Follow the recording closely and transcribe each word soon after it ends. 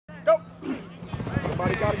Go.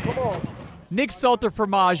 Somebody got it, come on. Nick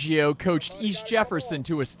Saltaformaggio coached East Jefferson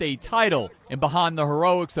to a state title, and behind the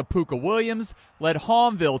heroics of Puka Williams, led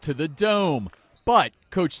Hahnville to the Dome. But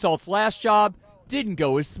Coach Salt's last job didn't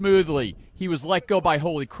go as smoothly. He was let go by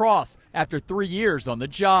Holy Cross after 3 years on the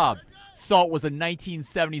job. Salt was a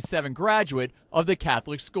 1977 graduate of the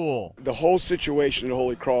Catholic school. The whole situation at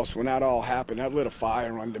Holy Cross, when that all happened, that lit a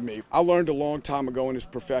fire under me. I learned a long time ago in this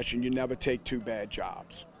profession, you never take 2 bad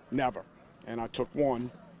jobs. Never. And I took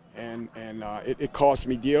one, and it cost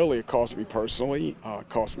me dearly. It cost me personally, it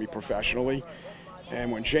cost me professionally.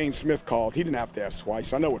 And when Shane Smith called, he didn't have to ask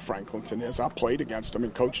twice. I know what Franklinton is. I played against him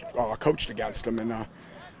and coached against him, and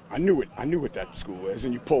I knew it. I knew what that school is.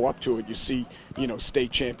 And you pull up to it, you see,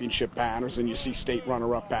 state championship banners, and you see state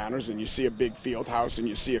runner-up banners, and you see a big field house, and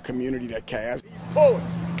you see a community that cares. He's pulling.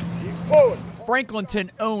 He's pulling. Franklinton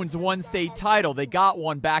owns one state title. They got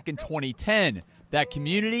one back in 2010. That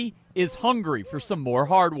community is hungry for some more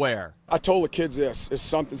hardware. I told the kids this: there's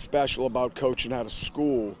something special about coaching at a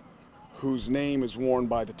school whose name is worn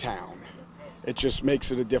by the town. It just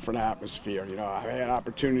makes it a different atmosphere. I had an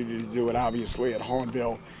opportunity to do it, obviously, at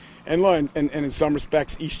Hahnville. And in some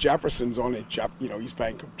respects, East Jefferson's on it, East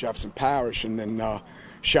Bank of Jefferson Parish, and then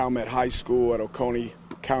Chalmette High School at Oconee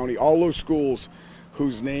County, all those schools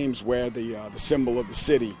whose names wear the symbol of the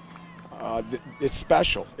city. It's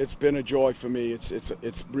special. It's been a joy for me.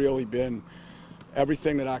 It's really been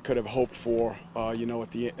everything that I could have hoped for, at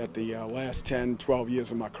the last 10, 12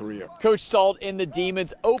 years of my career. Coach Salt and the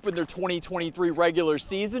Demons opened their 2023 regular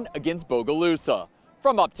season against Bogalusa.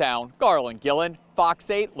 From Uptown, Garland Gillen, Fox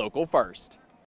 8 Local First.